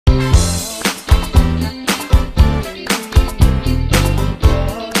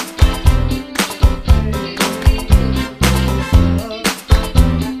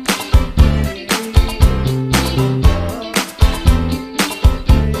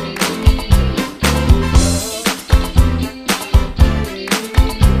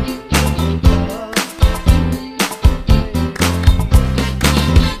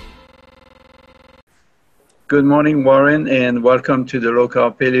Good morning, Warren, and welcome to the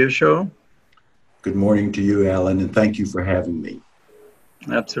Local Paleo Show. Good morning to you, Alan, and thank you for having me.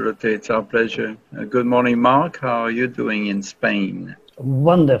 Absolutely, it's our pleasure. Good morning, Mark. How are you doing in Spain?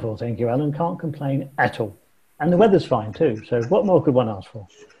 Wonderful, thank you, Alan. Can't complain at all. And the weather's fine too, so what more could one ask for?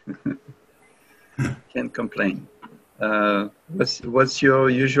 Can't complain. What's your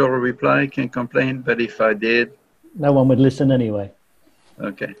usual reply? Can't complain, but if I did... No one would listen anyway.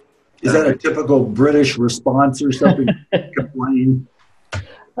 Okay. Is that a typical British response or something? Complain?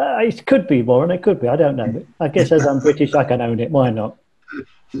 It could be, Warren, it could be. I don't know. I guess as I'm British, I can own it. Why not?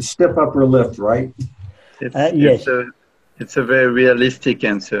 Step up or lift, right? Yes. It's a very realistic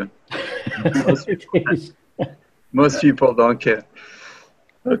answer. Most people don't care.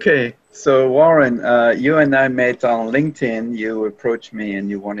 Okay, so Warren, you and I met on LinkedIn. You approached me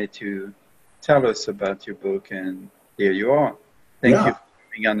and you wanted to tell us about your book, and here you are. Thank you for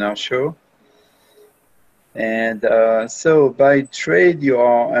being on our show. And so by trade, you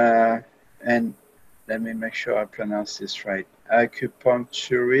are, and let me make sure I pronounce this right,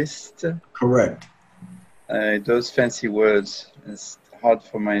 acupuncturist? Correct. Those fancy words, it's hard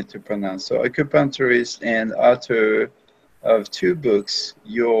for me to pronounce. So acupuncturist and author of two books,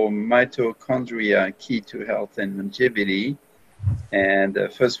 Your Mitochondria, Key to Health and Longevity. And the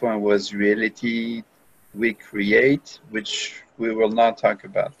first one was Reality We Create, which we will not talk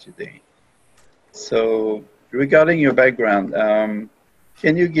about today. So regarding your background,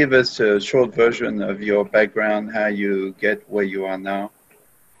 can you give us a short version of your background, how you get where you are now?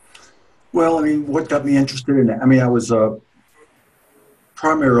 Well, I mean, what got me interested in that? I mean, I was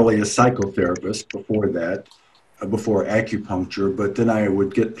primarily a psychotherapist before that, before acupuncture, but then I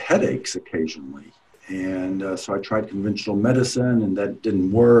would get headaches occasionally. And so I tried conventional medicine and that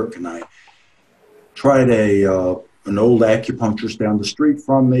didn't work. And I tried an old acupuncturist down the street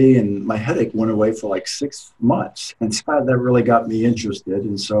from me, and my headache went away for like 6 months. And so that really got me interested.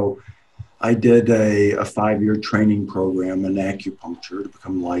 And so I did a 5-year training program in acupuncture to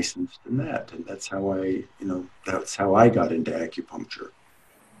become licensed in that. And that's how I got into acupuncture.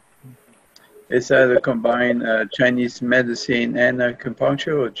 Is that a combined Chinese medicine and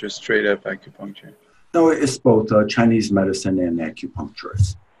acupuncture, or just straight up acupuncture? No, it's both Chinese medicine and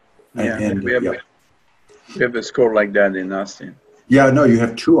acupuncturist. Yeah, we have a school like that in Austin. Yeah, no, you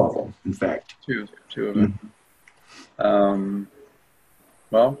have 2 of them, in fact. Two of them. Mm-hmm.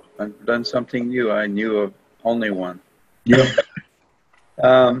 Well, I've learned something new. I knew of only one. Yeah.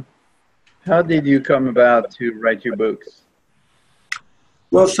 How did you come about to write your books?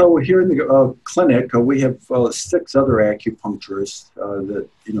 Well, so here in the clinic, we have 6 other acupuncturists that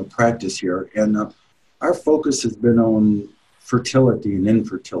practice here, and our focus has been on fertility and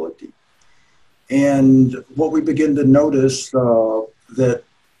infertility. And what we begin to notice that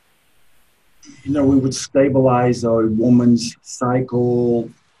we would stabilize a woman's cycle.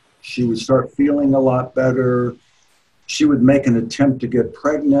 She would start feeling a lot better. She would make an attempt to get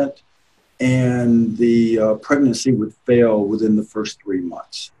pregnant, and the pregnancy would fail within the first 3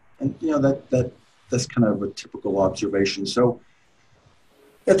 months. And that's kind of a typical observation. So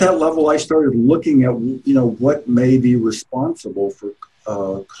at that level, I started looking at what may be responsible for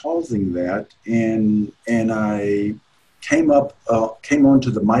causing that, and I came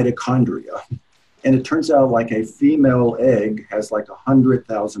onto the mitochondria, and it turns out like a female egg has like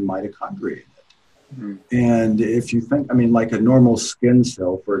 100,000 mitochondria in it. Mm-hmm. And if you think, I mean, like a normal skin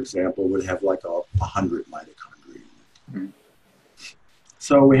cell, for example, would have like 100 mitochondria in it. Mm-hmm.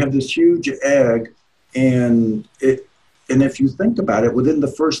 So we have this huge egg, and if you think about it, within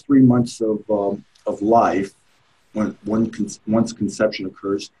the first 3 months of life, once conception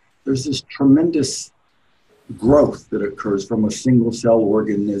occurs, there's this tremendous growth that occurs from a single cell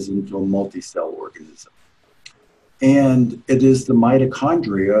organism to a multi-cell organism. And it is the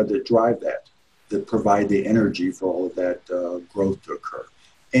mitochondria that drive that provide the energy for all of that growth to occur.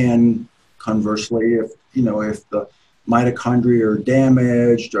 And conversely, if the mitochondria are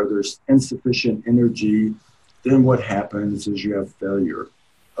damaged or there's insufficient energy, then what happens is you have failure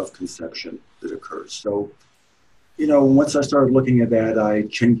of conception that occurs. So, once I started looking at that, I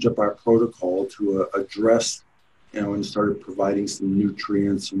changed up our protocol to address, and started providing some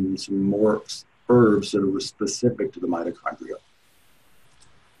nutrients and some more herbs that were specific to the mitochondria.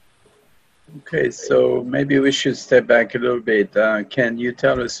 Okay, so maybe we should step back a little bit. Can you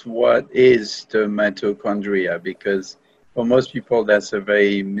tell us what is the mitochondria? Because for most people, that's a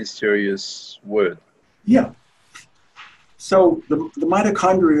very mysterious word. Yeah. So the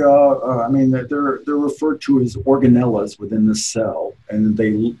mitochondria, they're referred to as organelles within the cell, and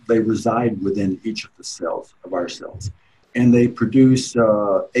they reside within each of the cells of our cells, and they produce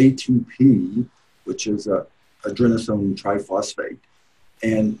ATP, which is adrenosone triphosphate.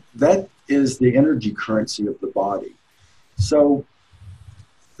 And that is the energy currency of the body. So,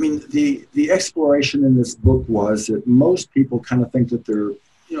 I mean, the exploration in this book was that most people kind of think that they're,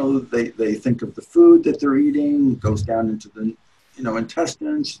 they think of the food that they're eating, goes down into the,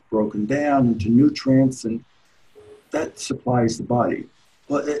 intestines, broken down into nutrients, and that supplies the body.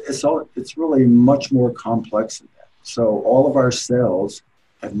 Well, it's really much more complex than that. So all of our cells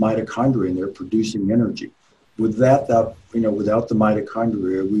have mitochondria and they're producing energy. Without the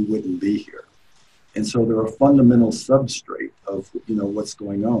mitochondria, we wouldn't be here. And so they're a fundamental substrate of, what's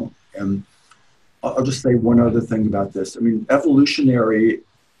going on. And I'll just say one other thing about this. I mean, evolutionary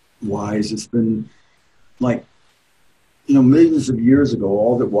wise, it's been like, millions of years ago,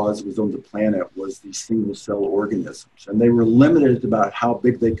 all that was on the planet was these single cell organisms. And they were limited about how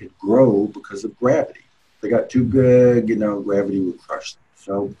big they could grow because of gravity. They got too big, gravity would crush them.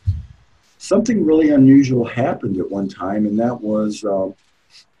 So something really unusual happened at one time, and that was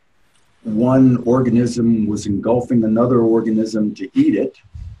one organism was engulfing another organism to eat it,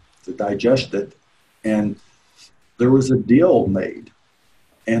 to digest it, and there was a deal made.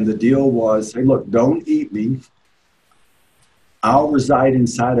 And the deal was, hey, look, don't eat me. I'll reside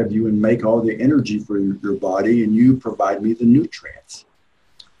inside of you and make all the energy for your body, and you provide me the nutrients.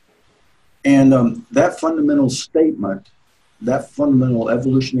 And that fundamental statement, that fundamental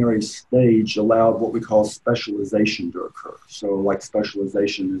evolutionary stage allowed what we call specialization to occur. So like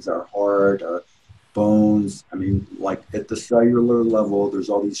specialization is our heart, our bones. I mean, like at the cellular level, there's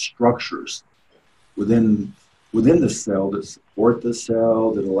all these structures within the cell that support the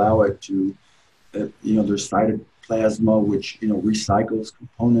cell, that allow it to, there's cytoplasma, which, recycles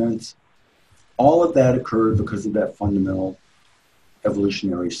components. All of that occurred because of that fundamental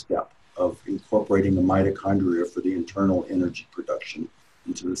evolutionary step of incorporating the mitochondria for the internal energy production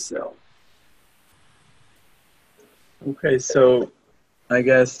into the cell. Okay, so I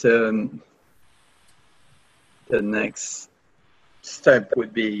guess the next step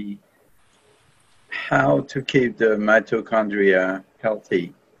would be how to keep the mitochondria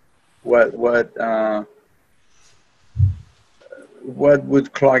healthy. What would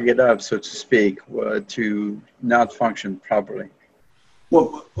clog it up, so to speak, to not function properly?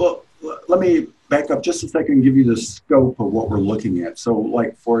 Well, let me back up just a second and give you the scope of what we're looking at. So,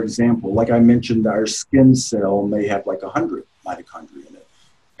 like, for example, like I mentioned, our skin cell may have like 100 mitochondria in it.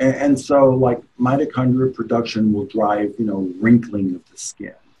 And so, like, mitochondria production will drive, wrinkling of the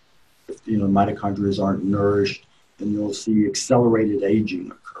skin. If, mitochondria aren't nourished, then you'll see accelerated aging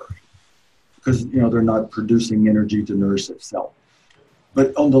occurring because, they're not producing energy to nourish itself.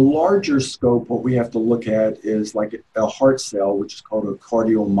 But on the larger scope, what we have to look at is like a heart cell, which is called a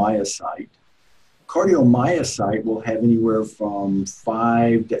cardiomyocyte. Cardiomyocyte will have anywhere from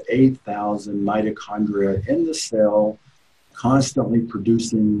 5,000 to 8,000 mitochondria in the cell, constantly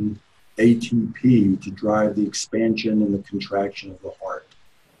producing ATP to drive the expansion and the contraction of the heart,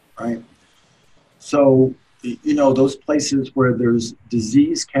 right? So, those places where there's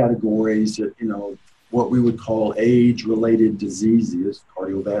disease categories that, what we would call age-related diseases,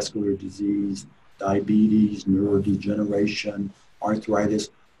 cardiovascular disease, diabetes, neurodegeneration, arthritis,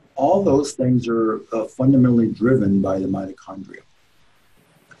 all those things are fundamentally driven by the mitochondria.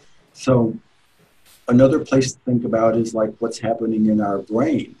 So another place to think about is like what's happening in our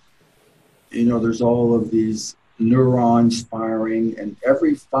brain. There's all of these neurons firing, and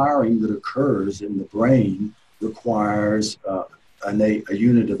every firing that occurs in the brain requires a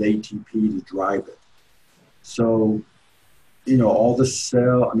unit of ATP to drive it. So, all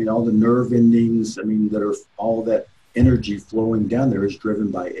the nerve endings, that are all that energy flowing down there is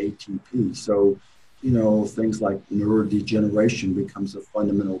driven by ATP. So, things like neurodegeneration becomes a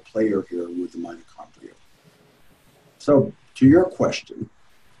fundamental player here with the mitochondria. So, to your question,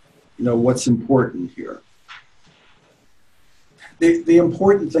 what's important here? The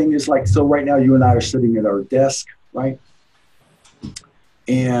important thing is so right now you and I are sitting at our desk, right?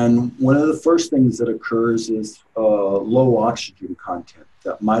 And one of the first things that occurs is low oxygen content.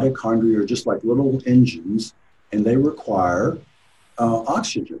 That mitochondria are just like little engines, and they require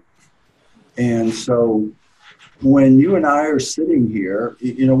oxygen. And so when you and I are sitting here,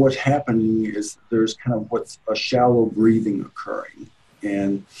 what's happening is there's kind of what's a shallow breathing occurring.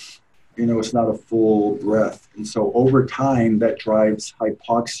 And, it's not a full breath. And so over time, that drives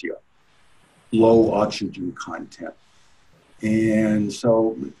hypoxia, low oxygen content. And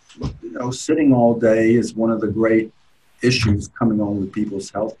so, sitting all day is one of the great issues coming on with people's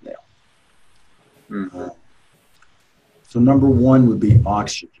health now. Mm-hmm. So number one would be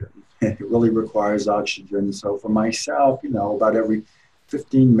oxygen. It really requires oxygen. So for myself, about every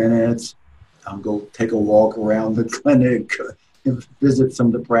 15 minutes, I'll go take a walk around the clinic, visit some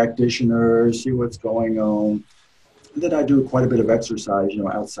of the practitioners, see what's going on. And then I do quite a bit of exercise,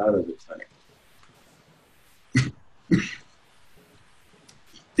 outside of the clinic.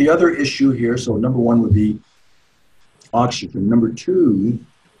 The other issue here, so number one would be oxygen. Number two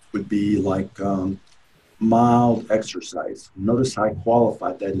would be like mild exercise. Notice how I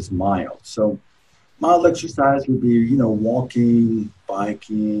qualified that as mild. So mild exercise would be, walking,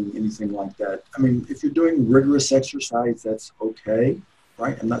 biking, anything like that. I mean, if you're doing rigorous exercise, that's okay,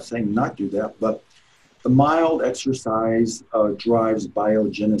 right? I'm not saying not do that, but the mild exercise drives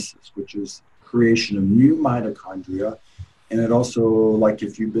biogenesis, which is creation of new mitochondria. And it also, like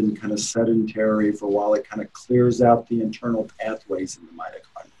if you've been kind of sedentary for a while, it kind of clears out the internal pathways in the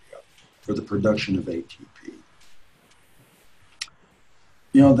mitochondria for the production of ATP.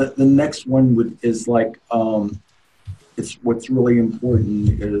 The next one is like, it's what's really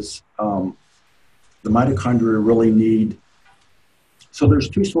important is the mitochondria really need, so there's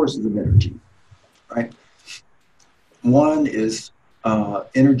two sources of energy, right? One is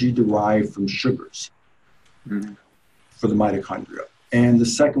energy derived from sugars. Mm-hmm. For the mitochondria. And the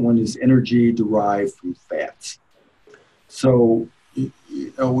second one is energy derived from fats. So,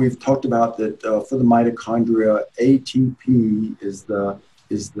 we've talked about that for the mitochondria, ATP is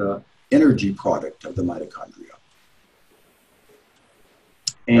the energy product of the mitochondria.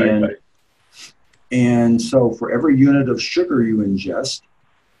 And, right. And so for every unit of sugar you ingest,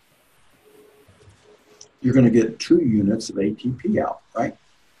 you're going to get 2 units of ATP out, right?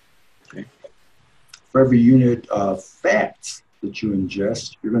 Okay. For every unit of fats that you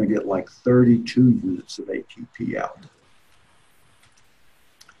ingest, you're going to get like 32 units of ATP out.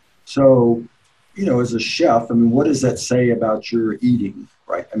 So, as a chef, I mean, what does that say about your eating,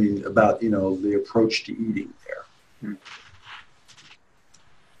 right? I mean, about, the approach to eating there.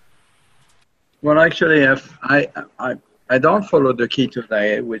 Well, actually, I don't follow the keto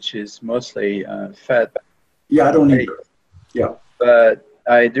diet, which is mostly fat. Yeah, I don't either. Yeah. But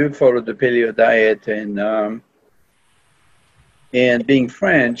I do follow the Paleo diet, and being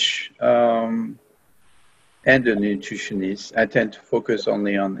French and a nutritionist, I tend to focus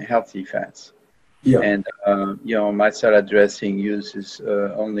only on healthy fats. Yeah. And my salad dressing uses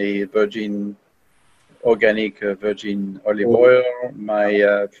only organic virgin olive oil.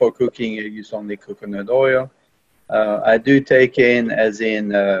 My for cooking, I use only coconut oil. I do take in, as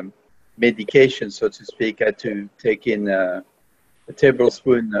in medication, so to speak. I do take in a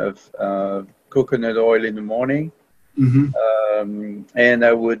tablespoon of coconut oil in the morning. Mm-hmm. And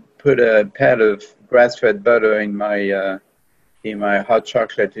I would put a pat of grass-fed butter in my hot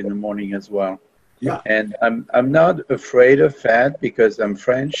chocolate in the morning as well. Yeah. And I'm not afraid of fat because I'm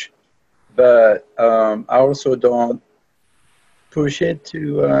French, but I also don't push it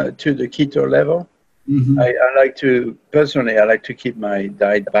to the keto level. Mm-hmm. I like to keep my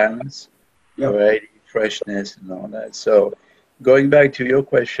diet balanced, variety, freshness, and all that. So going back to your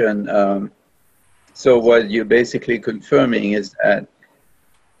question, so what you're basically confirming is that,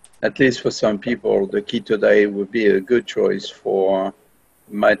 at least for some people, the keto diet would be a good choice for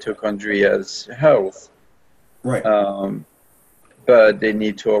mitochondria's health. Right. But they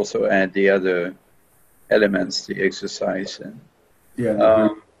need to also add the other elements, the exercise. And,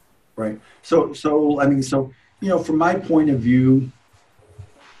 right. So from my point of view,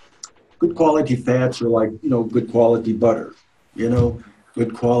 good quality fats are like, good quality butter,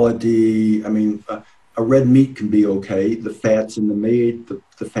 good quality, a red meat can be okay. The fats in the meat,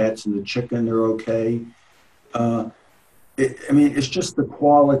 the fats in the chicken are okay. It's just the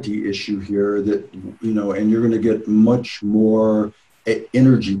quality issue here that, and you're going to get much more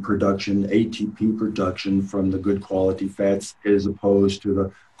energy production, ATP production from the good quality fats as opposed to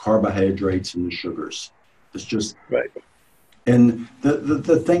the carbohydrates and the sugars. It's just right. And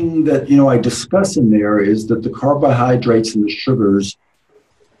the thing that, I discuss in there is that the carbohydrates and the sugars,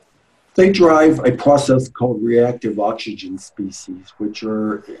 they drive a process called reactive oxygen species, which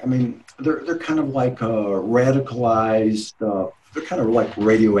are, they're kind of like radicalized, they're kind of like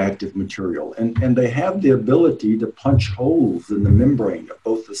radioactive material. And they have the ability to punch holes in the membrane of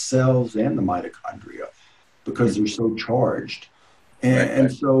both the cells and the mitochondria because they're so charged.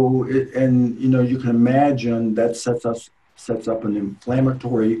 And so, you can imagine that sets up an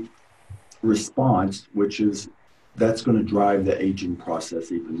inflammatory response, which is, that's going to drive the aging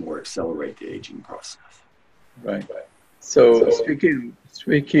process even more, accelerate the aging process. Right. So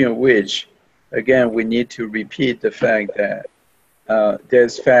speaking of which, again, we need to repeat the fact that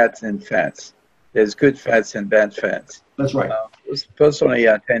there's fats and fats. There's good fats and bad fats. That's right. Personally,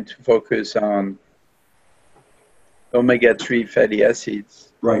 I tend to focus on omega-3 fatty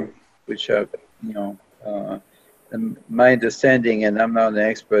acids. Right. which are, you know, my understanding, and I'm not an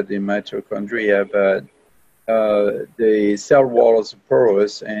expert in mitochondria, but the cell walls are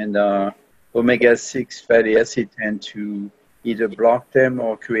porous, and omega-6 fatty acid tend to either block them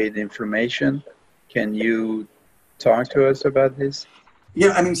or create inflammation. Can you talk to us about this?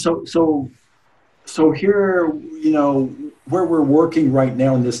 Yeah, I mean, so here, you know, where we're working right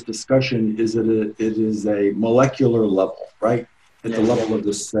now in this discussion is that it is a molecular level, right? At the level of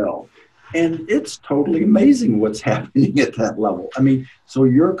the cell. And it's totally amazing what's happening at that level. I mean, so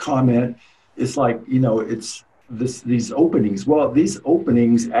your comment is like, you know, it's these openings. Well, these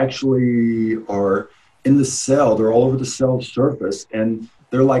openings actually are in the cell. They're all over the cell surface, and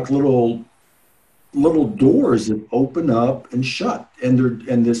they're like little doors that open up and shut,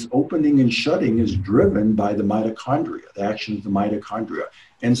 and this opening and shutting is driven by the mitochondria, the action of the mitochondria.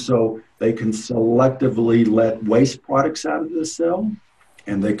 And so they can selectively let waste products out of the cell,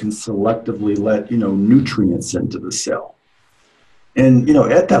 and they can selectively let, you know, nutrients into the cell. And, you know,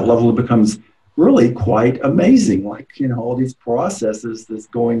 at that level it becomes really quite amazing, like, you know, all these processes that's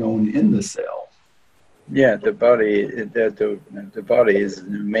going on in the cell. Yeah, the body is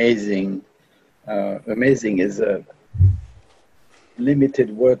an amazing. Amazing is a limited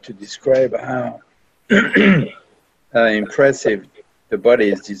word to describe how impressive the body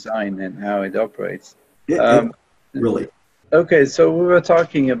is designed and how it operates. Really. Okay, so we were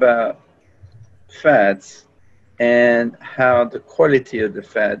talking about fats and how the quality of the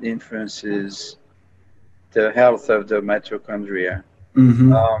fat influences the health of the mitochondria.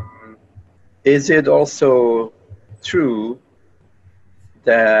 Mm-hmm. Is it also true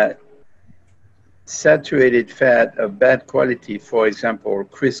that saturated fat of bad quality, for example,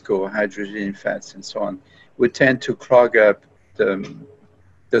 Crisco, hydrogen fats, and so on, would tend to clog up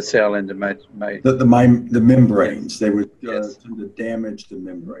the cell and the membranes? They would yes. tend to damage the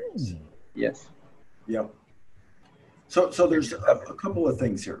membranes. Yes. Yep. So there's a couple of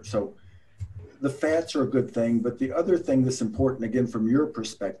things here. So the fats are a good thing, but the other thing that's important, again, from your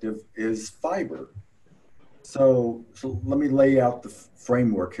perspective, is fiber. So let me lay out the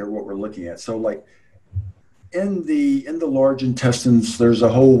framework here, what we're looking at. So like in the large intestines, there's a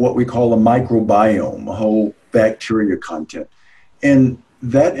whole, what we call a microbiome, a whole bacteria content. And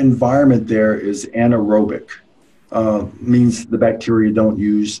that environment there is anaerobic, means the bacteria don't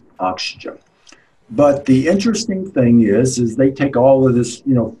use oxygen. But the interesting thing is they take all of this,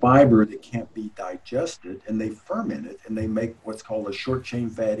 you know, fiber that can't be digested, and they ferment it, and they make what's called a short chain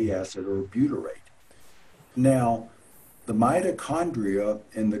fatty acid, or butyrate. Now, the mitochondria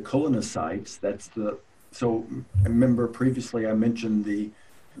and the colonocytes, so I remember previously I mentioned the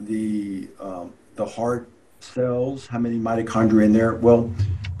heart cells, how many mitochondria in there? Well,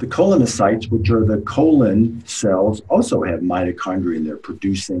 the colonocytes, which are the colon cells, also have mitochondria in there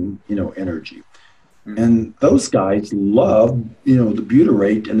producing, you know, energy. And those guys love, you know, the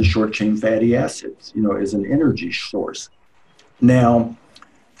butyrate and the short chain fatty acids, you know, as an energy source. Now,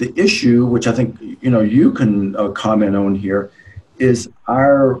 the issue, which I think, you know, you can comment on here, is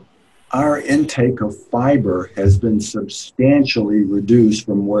our intake of fiber has been substantially reduced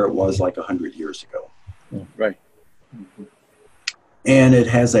from where it was like 100 years ago. Right. And it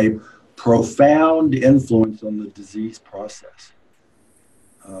has a profound influence on the disease process.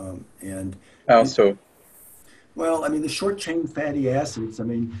 And how so? Well, I mean, the short chain fatty acids, I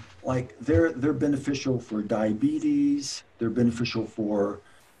mean, like they're beneficial for diabetes, they're beneficial for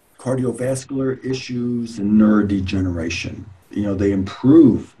cardiovascular issues and neurodegeneration. You know, they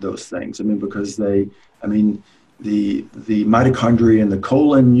improve those things. I mean, because the mitochondria in the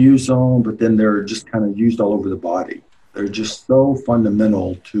colon use them, but then they're just kind of used all over the body. They're just so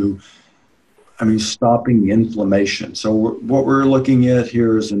fundamental to, I mean, stopping inflammation. So what we're looking at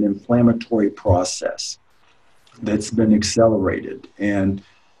here is an inflammatory process that's been accelerated. And,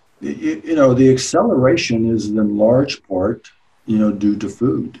 you know, the acceleration is in large part, you know, due to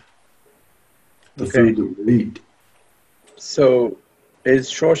food, the food that we eat. So is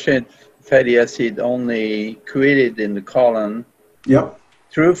short-chain fatty acid only created in the colon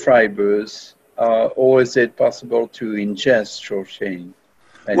through fibers, or is it possible to ingest short-chain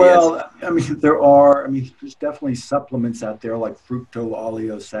fatty acid? I mean, there's definitely supplements out there like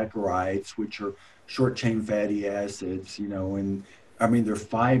fructooligosaccharides, which are short-chain fatty acids, you know, and I mean, they're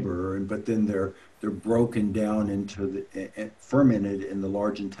fiber, but then they're broken down into fermented in the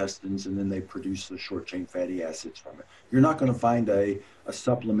large intestines, and then they produce the short-chain fatty acids from it. You're not going to find a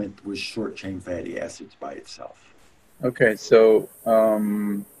supplement with short-chain fatty acids by itself. Okay, so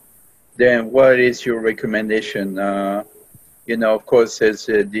then what is your recommendation? You know, of course, there's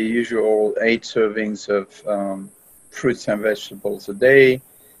the usual 8 servings of fruits and vegetables a day.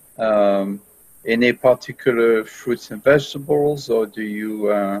 Any particular fruits and vegetables, or do you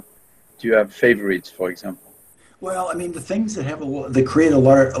have favorites, for example? Well, I mean, the things that have that create a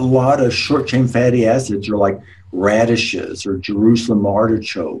lot of short chain fatty acids are like radishes or Jerusalem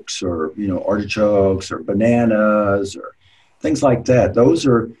artichokes, or artichokes or bananas or things like that. Those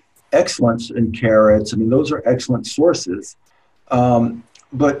are excellent, and carrots. I mean, those are excellent sources.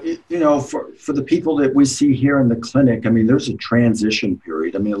 But for the people that we see here in the clinic, I mean, there's a transition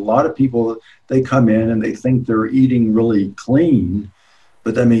period. I mean, a lot of people, they come in and they think they're eating really clean,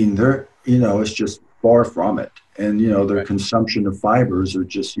 but I mean, it's just far from it. And, their Right. consumption of fibers are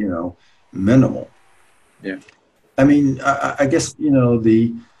just, minimal. Yeah. I mean, I guess,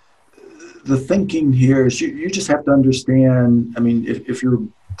 the thinking here is you just have to understand. I mean, if you're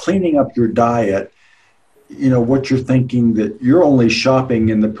cleaning up your diet, what you're thinking, that you're only shopping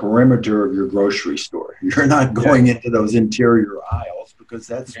in the perimeter of your grocery store. You're not going into those interior aisles, because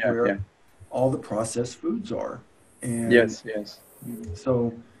that's where all the processed foods are. And Yes.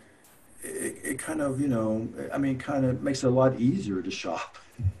 so it kind of, kind of makes it a lot easier to shop.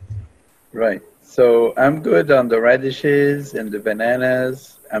 Right. So I'm good on the radishes and the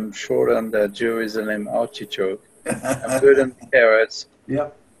bananas. I'm short on the Jerusalem artichoke. I'm good on the carrots.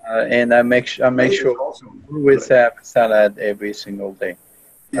 Yep. And I make sure always have salad every single day.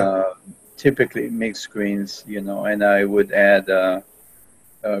 Yep. Typically mixed greens, and I would add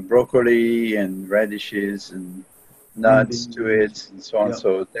broccoli and radishes and nuts to it and so on. Yep.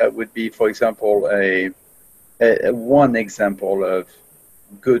 So that would be, for example, a one example of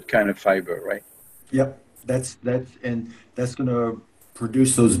good kind of fiber, right? Yep. That's going to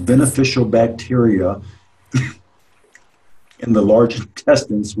produce those beneficial bacteria in the large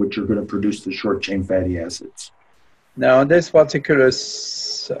intestines, which are going to produce the short chain fatty acids. Now, on this particular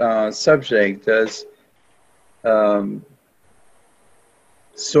subject, does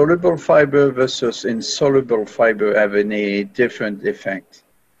soluble fiber versus insoluble fiber have any different effect?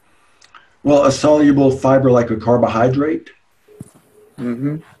 Well, a soluble fiber, like a carbohydrate.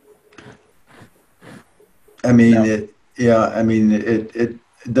 Mm-hmm. I mean, it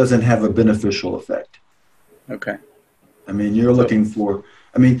doesn't have a beneficial effect. Okay. I mean, you're looking for,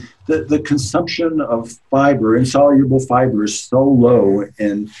 the consumption of fiber, insoluble fiber, is so low,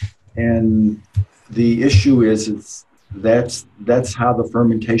 and the issue is that's how the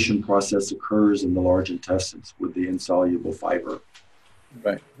fermentation process occurs in the large intestines with the insoluble fiber.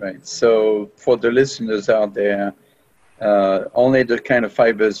 Right. So for the listeners out there, only the kind of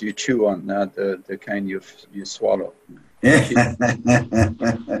fibers you chew on, not the kind you swallow. If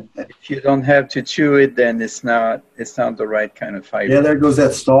you don't have to chew it, then it's not the right kind of fiber. Yeah, there goes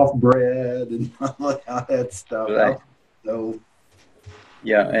that soft bread and all that stuff. Right. So,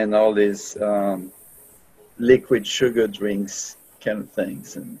 yeah, and all these liquid sugar drinks kind of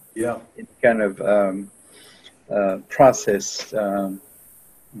things, and kind of processed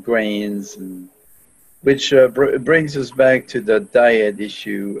grains, and which brings us back to the diet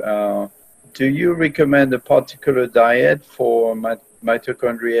issue. Do you recommend a particular diet for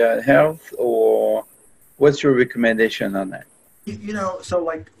mitochondria health, or what's your recommendation on that? So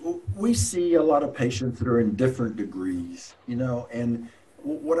like we see a lot of patients that are in different degrees, and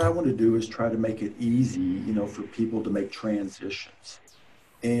what I want to do is try to make it easy, for people to make transitions.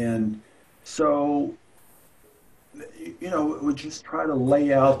 And so, we just try to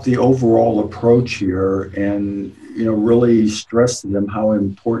lay out the overall approach here, and, really stress to them how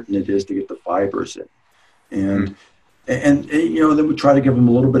important it is to get the fibers in. And then we try to give them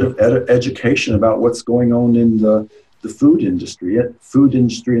a little bit of education about what's going on in the food industry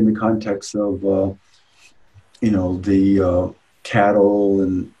in the context of, the cattle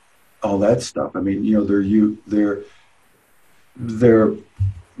and all that stuff. I mean, they're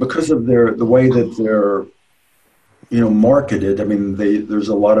because of the way that they're, marketed. I mean, there's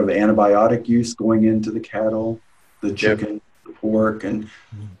a lot of antibiotic use going into the cattle, the chicken, the pork, and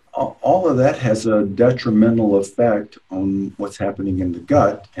all of that has a detrimental effect on what's happening in the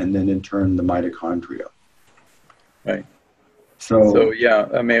gut, and then in turn the mitochondria. Right. So yeah,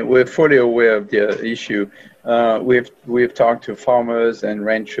 I mean, we're fully aware of the issue. We've talked to farmers and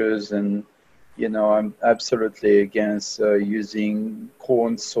ranchers, and I'm absolutely against using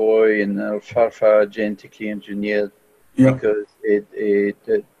corn, soy, and alfalfa genetically engineered, because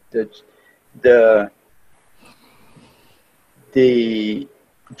the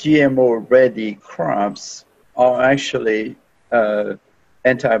GMO ready crops are actually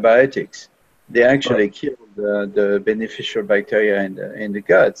antibiotics. They actually kill the beneficial bacteria in the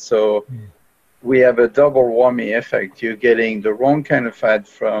gut. So we have a double whammy effect. You're getting the wrong kind of fat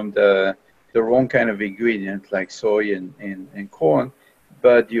from the wrong kind of ingredient, like soy and corn.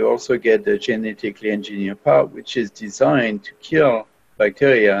 but you also get the genetically engineered part, which is designed to kill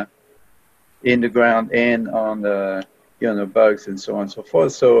bacteria in the ground and on the bugs and so on and so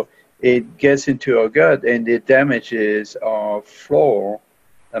forth. So it gets into our gut and it damages our flora,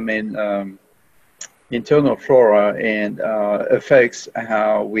 internal flora, and affects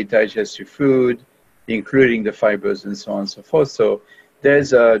how we digest your food, including the fibers and so on and so forth. So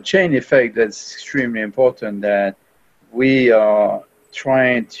there's a chain effect that's extremely important that we are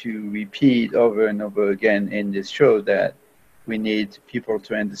trying to repeat over and over again in this show, that we need people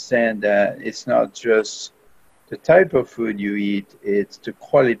to understand that it's not just the type of food you eat, it's the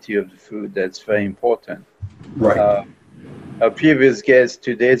quality of the food that's very important. Right. Our previous guest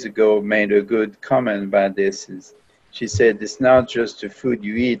 2 days ago made a good comment about this. She said it's not just the food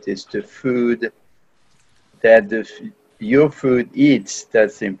you eat, it's the food that your food eats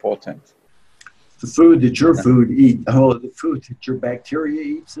that's important. The food that your food eat, the food that your bacteria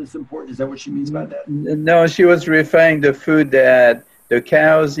eats is important. Is that what she means by that? No, she was referring to the food that the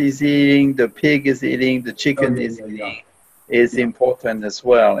cows is eating, the pig is eating, the chicken is eating is important as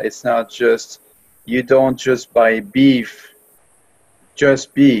well. It's not just, you don't just buy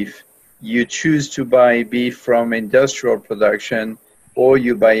just beef. You choose to buy beef from industrial production, or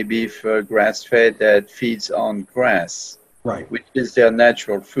you buy beef grass-fed that feeds on grass, right, which is their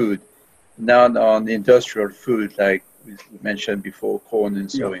natural food, not on industrial food like we mentioned before, corn and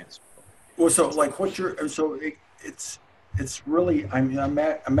soy. Yeah. Well, so like it's really,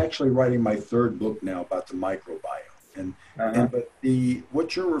 I'm actually writing my third book now about the microbiome, but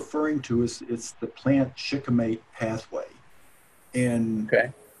what you're referring to is it's the plant shikimate pathway, and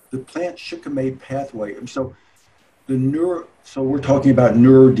the plant shikimate pathway. So we're talking about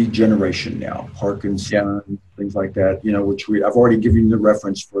neurodegeneration now, Parkinson's, things like that. Which I've already given you the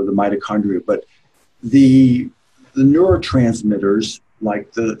reference for the mitochondria, but the neurotransmitters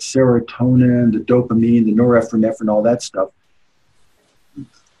like the serotonin, the dopamine, the norepinephrine, all that stuff,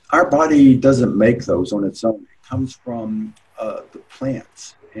 our body doesn't make those on its own. It comes from the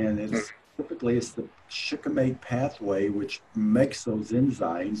plants, and it's the shikimate pathway which makes those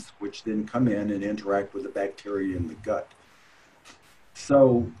enzymes, which then come in and interact with the bacteria in the gut.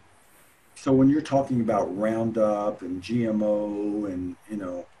 So when you're talking about Roundup and GMO and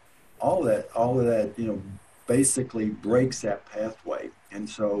all of that, basically breaks that pathway, and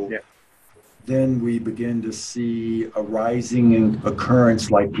so then we begin to see a rising occurrence,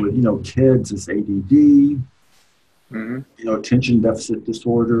 like with kids, is ADD, attention deficit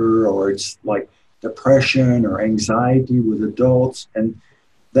disorder, or it's like depression or anxiety with adults, and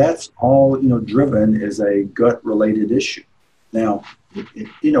that's all driven as a gut related issue. Now,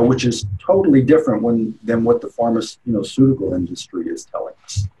 which is totally different than what the pharmaceutical industry is telling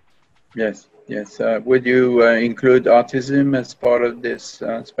us. Yes. Would you include autism as part of this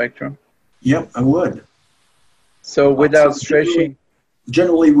spectrum? Yep, I would. So without stretching?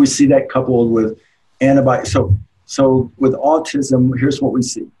 Generally, we see that coupled with antibiotics. So with autism, here's what we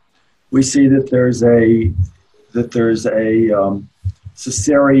see. We see that there's a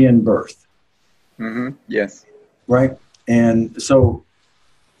cesarean birth. Yes. Right, and so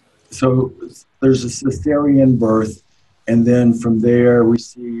there's a cesarean birth. And then from there, we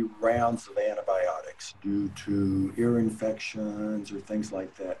see rounds of antibiotics due to ear infections or things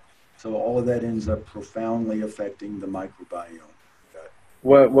like that. So all of that ends up profoundly affecting the microbiome.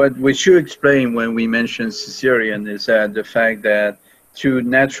 What we should explain when we mention cesarean is that the fact that through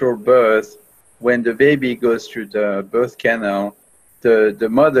natural birth, when the baby goes through the birth canal, the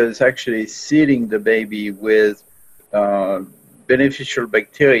mother is actually seeding the baby with beneficial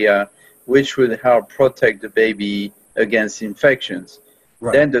bacteria, which will help protect the baby against infections.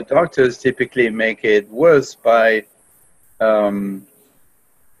 Right. Then the doctors typically make it worse by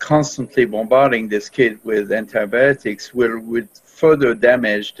constantly bombarding this kid with antibiotics, would further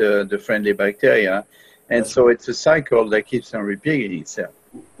damage the friendly bacteria. And so it's a cycle that keeps on repeating itself.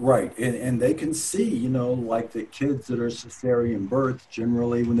 Right. And they can see, like the kids that are cesarean birth,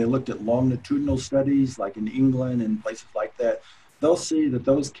 generally, when they looked at longitudinal studies, like in England and places like that, they'll see that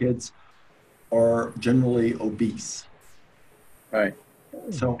those kids are generally obese. Right.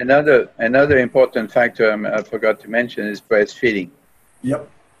 So another important factor I forgot to mention is breastfeeding. Yep.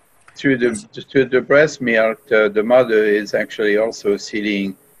 Through the breast milk, the mother is actually also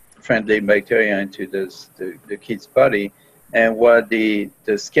seeding friendly bacteria into the kid's body. And what the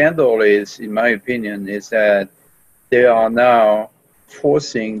scandal is, in my opinion, is that they are now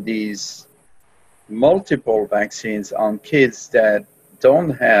forcing these multiple vaccines on kids that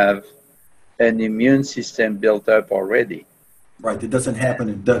don't have an immune system built up already. Right. It doesn't happen.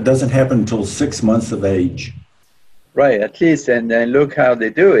 It doesn't happen until 6 months of age. Right, at least, and then look how they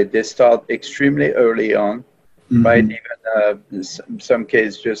do it. They start extremely early on, right? Mm-hmm. Even some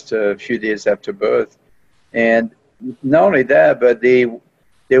cases just a few days after birth. And not only that, but they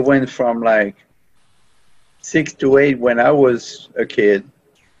went from like 6 to 8 when I was a kid,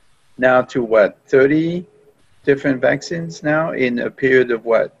 now to what, 30 different vaccines now in a period of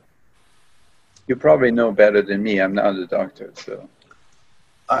what? You probably know better than me. I'm not a doctor, so.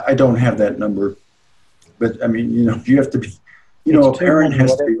 I don't have that number, but I mean, you have to be, It's a too parent many,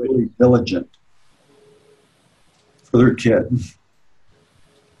 has to be whatever it really is. diligent for their kid.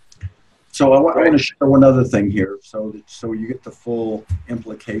 So I want Right. to share one other thing here, so you get the full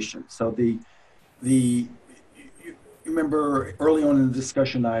implication. So the you remember early on in the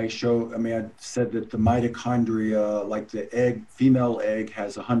discussion I said that the mitochondria, like the female egg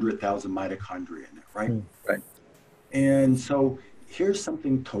has 100,000 mitochondria in it, right? Mm. Right. And so here's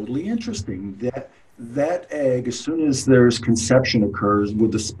something totally interesting, that egg, as soon as there's conception occurs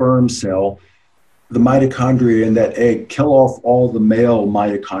with the sperm cell, the mitochondria in that egg kill off all the male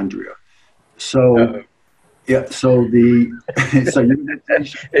mitochondria. So Uh-oh. yeah, so the so you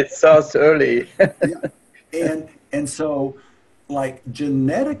It starts early. yeah, and so like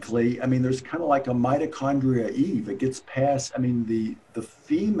genetically, I mean, there's kind of like a mitochondria Eve. It gets past. I mean, the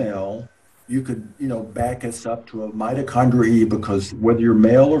female, you could back us up to a mitochondria Eve, because whether you're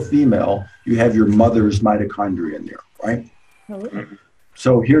male or female, you have your mother's mitochondria in there, right? Oh, really? Mhm.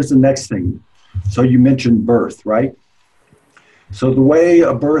 So here's the next thing. So you mentioned birth, right? So the way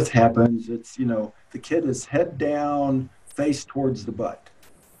a birth happens, it's the kid is head down, face towards the butt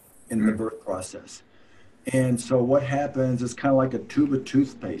in the Mhm. birth process. And so what happens is kind of like a tube of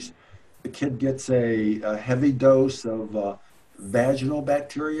toothpaste. The kid gets a heavy dose of vaginal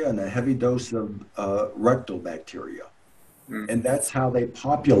bacteria and a heavy dose of rectal bacteria. Mhm. And that's how they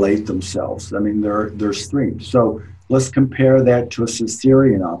populate themselves. I mean, they're streamed. So let's compare that to a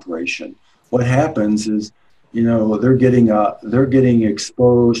cesarean operation. What happens is, they're getting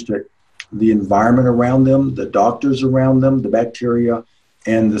exposed to the environment around them, the doctors around them, the bacteria,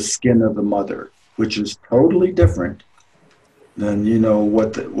 and the skin of the mother, which is totally different than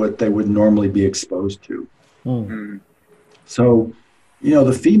what they would normally be exposed to. Mm. Mhm. So,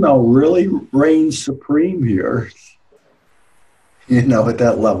 the female really reigns supreme here. At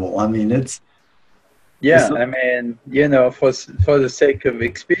that level. I mean, it's Yeah, I mean, for the sake of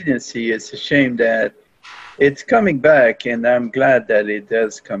expediency, it's a shame that it's coming back, and I'm glad that it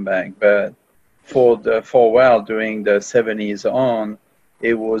does come back. But for a while during the 70s on,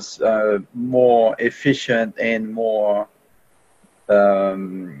 it was more efficient and more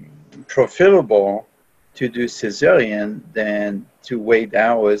um, profitable to do cesarean than to wait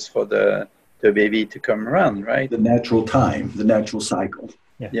hours for the baby to come around, right? the natural time, the natural cycle.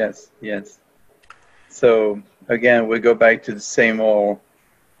 Yeah. Yes, yes. So again, we go back to the same old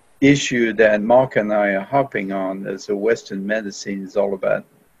issue that Mark and I are hopping on, as a Western medicine is all about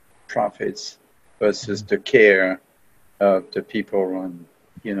profits versus the care of the people, and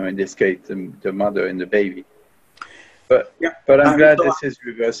in this case, the mother and the baby. But Yeah. I'm I mean, glad so this is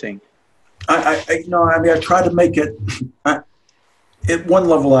reversing. I try to make it, at one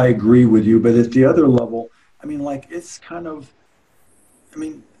level, I agree with you, but at the other level, I mean, like, it's kind of, I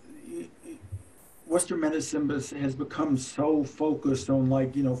mean, Western medicine has become so focused on,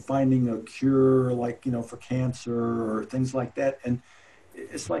 like, finding a cure, like, for cancer or things like that. And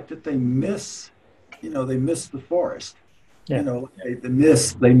it's like that they miss the forest. Yeah.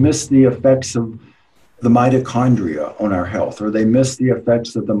 They miss the effects of the mitochondria on our health, or they miss the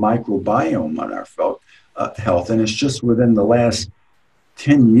effects of the microbiome on our health. And it's just within the last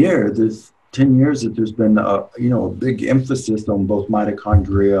 10 years, there's 10 years that there's been a big emphasis on both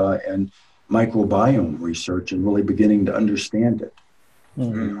mitochondria and microbiome research, and really beginning to understand it,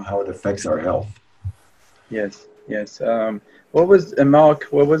 Mm. Mm, how it affects our health. yes, yes. What was Mark?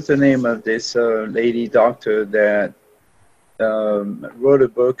 What was the name of this lady doctor that wrote a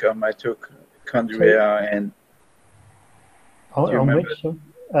book on Terry, mitochondria? And do you on remember? which?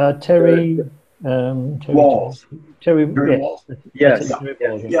 The, Terry, the, Walls. Terry, Terry yes. Walls. yes, Terry yes,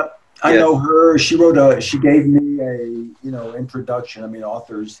 Baldwin. Yep. I know yes. her. She gave me a introduction. I mean,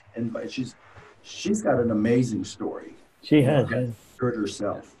 authors, and she's got an amazing story. She You know, has, yeah. heard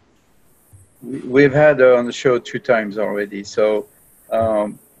herself. We've had her on the show 2 times already. So,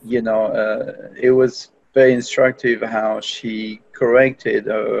 it was very instructive how she corrected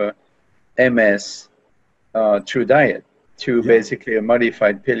her MS through diet, through Yeah. basically a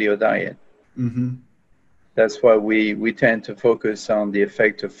modified paleo diet. Mm-hmm. That's why we tend to focus on the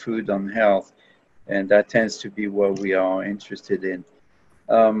effect of food on health, and that tends to be what we are interested in.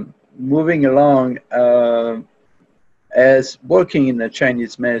 Moving along, as working in the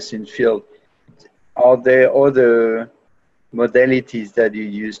Chinese medicine field, are there other modalities that you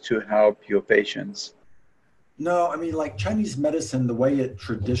use to help your patients? No, I mean, like Chinese medicine, the way it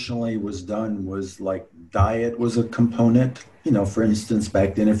traditionally was done was like diet was a component. For instance,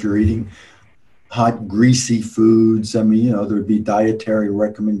 back then, if you're eating hot, greasy foods, I mean, there'd be dietary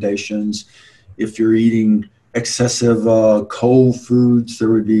recommendations. If you're eating excessive cold foods, there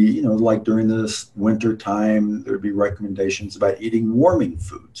would be, like during this winter time, there'd be recommendations about eating warming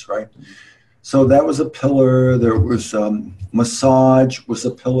foods, right? So that was a pillar. There was massage was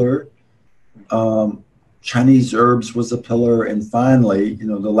a pillar. Chinese herbs was a pillar, and finally,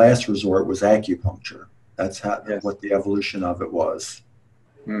 the last resort was acupuncture. That's what the evolution of it was.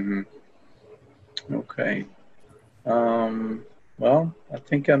 Mm-hmm. Okay. Well, I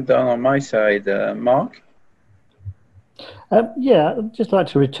think I'm done on my side. Mark? Yeah, I'd just like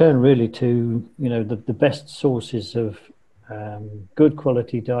to return really to the best sources of good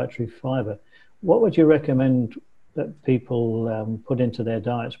quality dietary fiber. What would you recommend that people put into their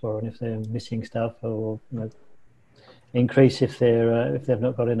diets more, and if they're missing stuff, or increase if they've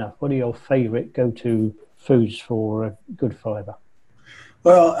not got enough? What are your favorite go-to foods for good fiber?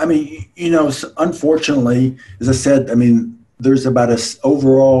 Well, I mean, unfortunately, as I said, I mean,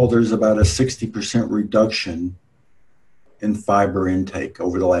 overall there's about a 60% reduction in fiber intake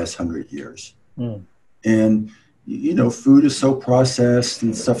over the last 100 years. Mm. And food is so processed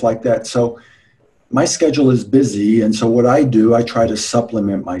and stuff like that. So my schedule is busy, and so what I do, I try to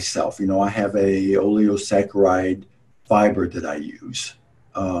supplement myself. I have a oleosaccharide fiber that I use,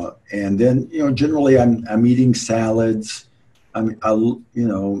 and then generally I'm eating salads.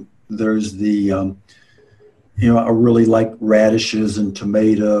 There's the I really like radishes and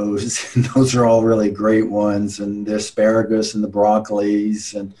tomatoes, and those are all really great ones, and the asparagus and the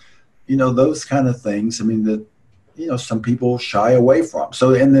broccolis, and those kind of things. I mean that. Some people shy away from.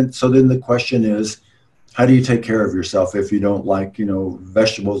 So then the question is, how do you take care of yourself if you don't like,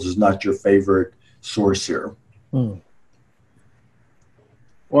 vegetables is not your favorite source here? Hmm.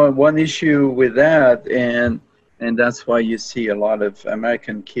 Well, one issue with that, and that's why you see a lot of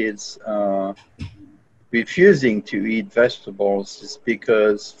American kids refusing to eat vegetables, is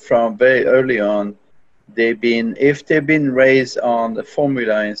because from very early on, if they've been raised on the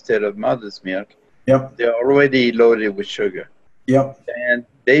formula instead of mother's milk, yep, they're already loaded with sugar. Yep. And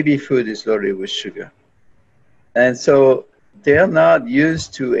baby food is loaded with sugar. And so they're not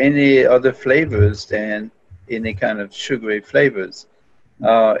used to any other flavors than any kind of sugary flavors.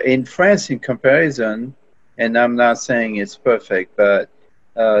 In France, in comparison, and I'm not saying it's perfect, but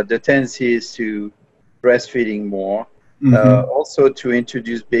the tendency is to breastfeeding more, also to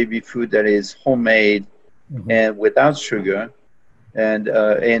introduce baby food that is homemade and without sugar, and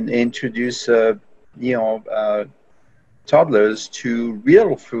introduce toddlers to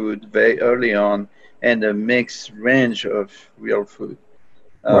real food very early on, and a mixed range of real food.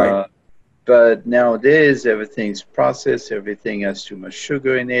 Right. But nowadays, everything's processed, everything has too much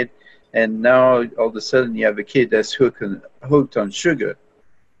sugar in it, and now all of a sudden you have a kid that's hooked on sugar,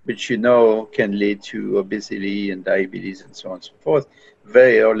 which can lead to obesity and diabetes and so on and so forth.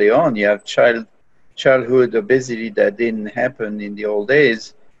 Very early on, you have childhood obesity that didn't happen in the old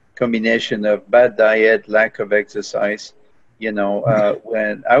days, combination of bad diet, lack of exercise.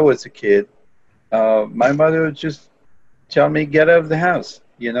 When I was a kid, my mother would just tell me, get out of the house,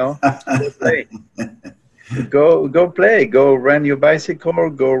 go play. Go play, go run your bicycle,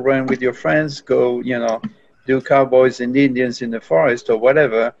 go run with your friends, go, do cowboys and Indians in the forest or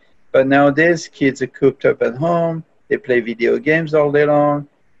whatever. But nowadays, kids are cooped up at home. They play video games all day long.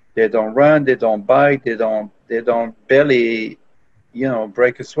 They don't run, they don't bike, they don't barely,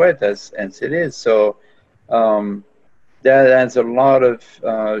 break a sweat as it is. So that has a lot of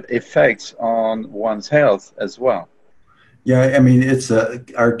effects on one's health as well. Yeah, I mean,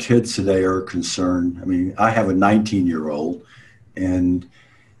 our kids today are concerned. I mean, I have a 19-year-old, and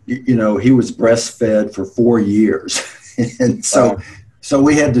he was breastfed for 4 years, and so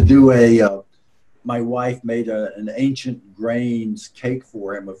we had to do my wife made an ancient grains cake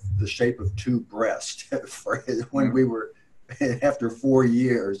for him of the shape of 2 breasts for when we were after 4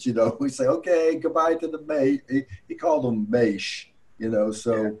 years. We say, okay, goodbye to the mate. He called them maish,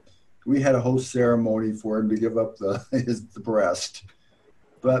 so. Yeah. We had a whole ceremony for him to give up the breast.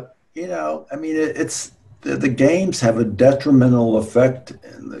 But, I mean, it's the games have a detrimental effect,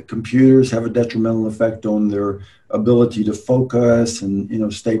 and the computers have a detrimental effect on their ability to focus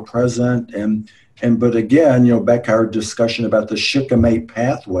and, stay present. But again, back to our discussion about the shikimate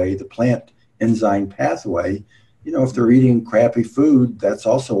pathway, the plant enzyme pathway, if they're eating crappy food, that's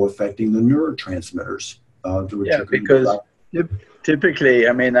also affecting the neurotransmitters. Yeah, because typically,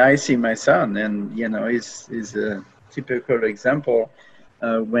 I mean, I see my son, and you know, he's a typical example.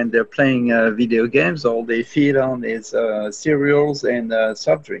 When they're playing video games, all they feed on is cereals and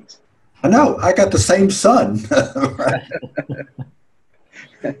soft drinks. I know. I got the same son.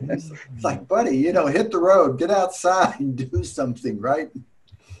 It's like, buddy, you know, hit the road, get outside, and do something, right?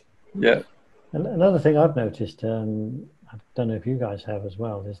 Yeah. Another thing I've noticed, I don't know if you guys have as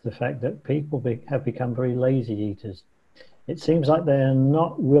well, is the fact that people have become very lazy eaters. It seems like they're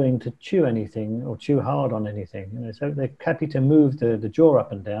not willing to chew anything or chew hard on anything. You know, so they're happy to move the jaw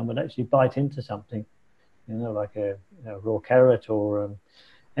up and down, but actually bite into something, you know, like a raw carrot or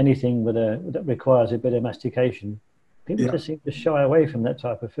anything that requires a bit of mastication. People just seem to shy away from that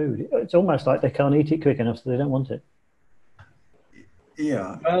type of food. It's almost like they can't eat it quick enough, so they don't want it.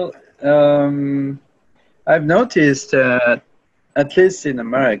 Yeah. Well, I've noticed that, at least in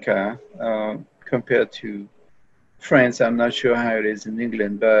America, compared to France, I'm not sure how it is in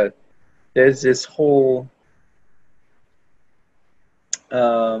England, but there's this whole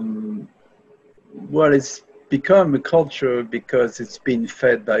it's become a culture because it's been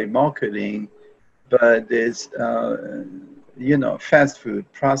fed by marketing, but there's you know, fast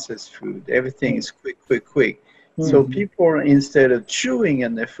food, processed food, everything is quick. So people, instead of chewing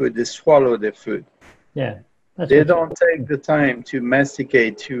on their food, they swallow their food. Yeah. They don't take the time to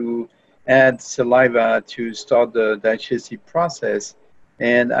masticate, to add saliva to start the digestive process.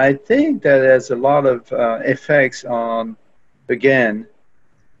 And I think that has a lot of effects on, again,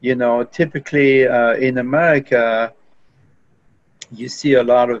 you know, typically in America, you see a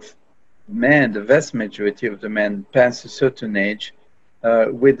lot of men, the vast majority of the men past a certain age,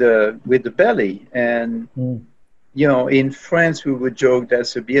 with the belly. And, you know, in France, we would joke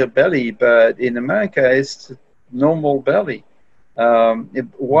that's a beer belly, but in America, it's normal belly.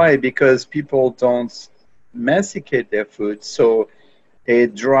 Why? Because people don't masticate their food, so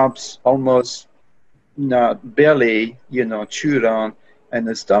it drops almost not barely, you know, chewed on, and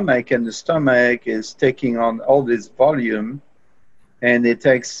the stomach is taking on all this volume, and it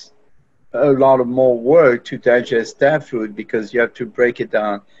takes a lot of more work to digest that food because you have to break it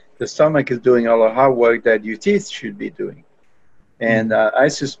down. The stomach is doing all the hard work that your teeth should be doing, and I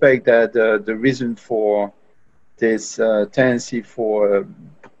suspect that the reason for this tendency for,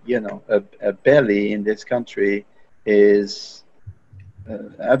 you know, a belly in this country is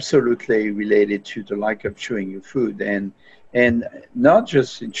absolutely related to the lack of chewing your food, and not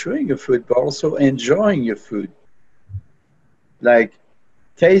just in chewing your food, but also enjoying your food, like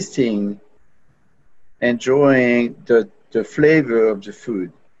tasting, enjoying the flavor of the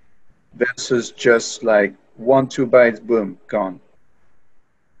food versus just like 1-2 bites, boom, gone.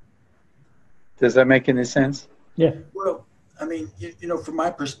 Does that make any sense? Yeah. Well, I mean, you know, from my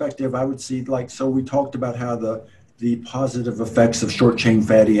perspective, I would see, like, so we talked about how the positive effects of short chain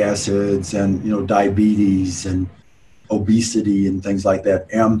fatty acids and, you know, diabetes and obesity and things like that.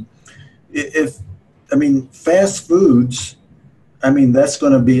 I mean, fast foods, I mean, that's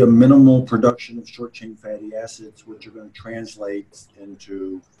going to be a minimal production of short chain fatty acids, which are going to translate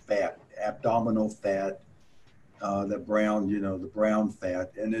into fat, abdominal fat, the brown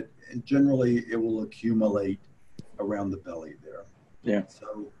fat, and generally it will accumulate around the belly there. Yeah.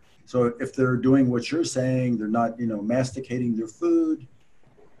 So if they're doing what you're saying, they're not, you know, masticating their food,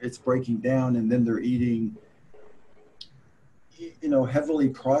 it's breaking down, and then they're eating, you know, heavily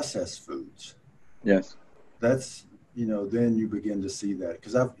processed foods. Yes. That's, you know, then you begin to see that,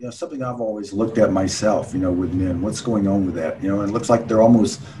 because something I've always looked at myself, you know, with men, what's going on with that, you know, it looks like they're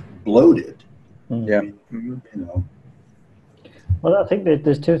almost bloated. Yeah. You know. Well, I think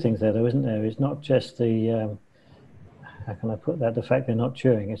there's two things there, though, isn't there? It's not just the how can I put that? The fact they're not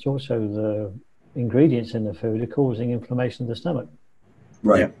chewing. It's also the ingredients in the food are causing inflammation of the stomach.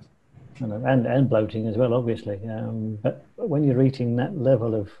 Right. You know, and bloating as well, obviously. But when you're eating that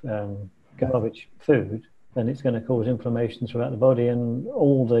level of garbage food, then it's going to cause inflammation throughout the body and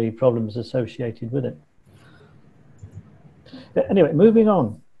all the problems associated with it. But anyway, moving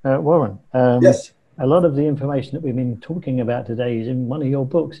on, Warren. Yes. A lot of the information that we've been talking about today is in one of your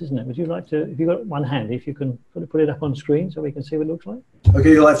books, isn't it? Would you like to, if you've got one handy, if you can put it up on screen so we can see what it looks like?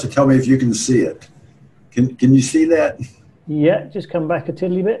 Okay, you'll have to tell me if you can see it. Can you see that? Yeah, just come back a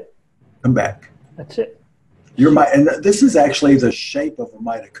tiddly bit. Come back. That's it. And this is actually the shape of a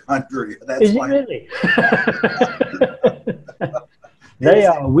mitochondria. That's is it really? They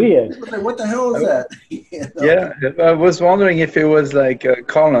are weird. What the hell is that? You know? Yeah, I was wondering if it was like a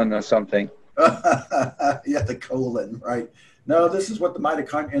colon or something. Yeah, the colon, right? No, this is what the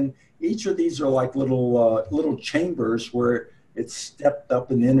mitochondria, and each of these are like little chambers where it's stepped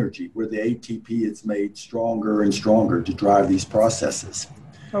up in energy, where the ATP is made stronger and stronger to drive these processes.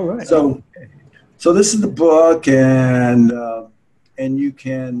 Oh, right. So this is the book, and you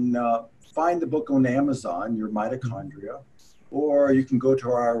can find the book on Amazon, your Mitochondria, or you can go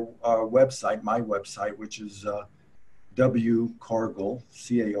to our website, my website, which is wcargal,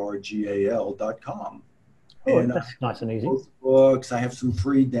 CARGAL.com. Oh, and that's nice and easy. Both books. I have some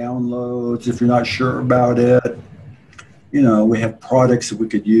free downloads if you're not sure about it. You know, we have products that we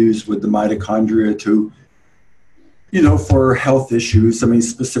could use with the mitochondria to, you know, for health issues. I mean,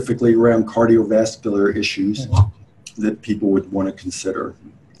 specifically around cardiovascular issues that people would want to consider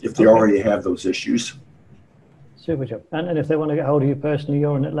if they already have those issues. Super job. And if they want to get hold of you personally,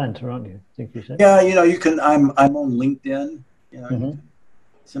 you're in Atlanta, aren't you? I think you said. Yeah, you know, you can. I'm on LinkedIn. You know, Mm-hmm.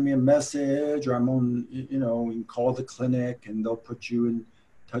 send me a message, or I'm on. You know, you can call the clinic, and they'll put you in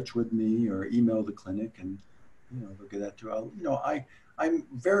touch with me, or email the clinic, and you know, they'll get that too. You know, I'm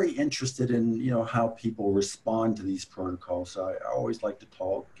very interested in, you know, how people respond to these protocols. So I always like to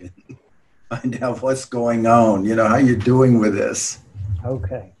talk and find out what's going on. You know, how you doing with this?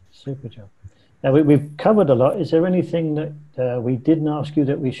 Okay, super job. Now we've covered a lot. Is there anything that we didn't ask you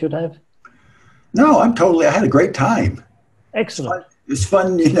that we should have? No, I had a great time. Excellent. It's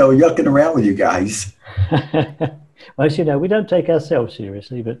fun, you know, yucking around with you guys. Well, as you know, we don't take ourselves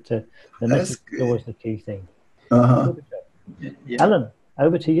seriously, but the message is always the key thing. Super job. Yeah. Alan,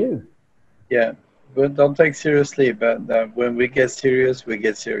 over to you. Yeah, but don't take seriously, but when we get serious, we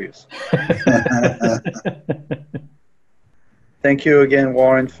get serious. Thank you again,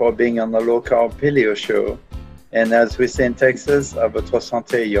 Warren, for being on the Low Carb Paleo Show. And as we say in Texas, à votre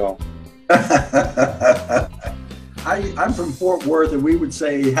santé, y'all. I'm from Fort Worth, and we would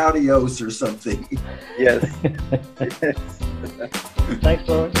say howdy-os or something. Yes. Thanks,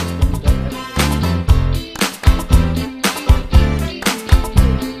 Lawrence.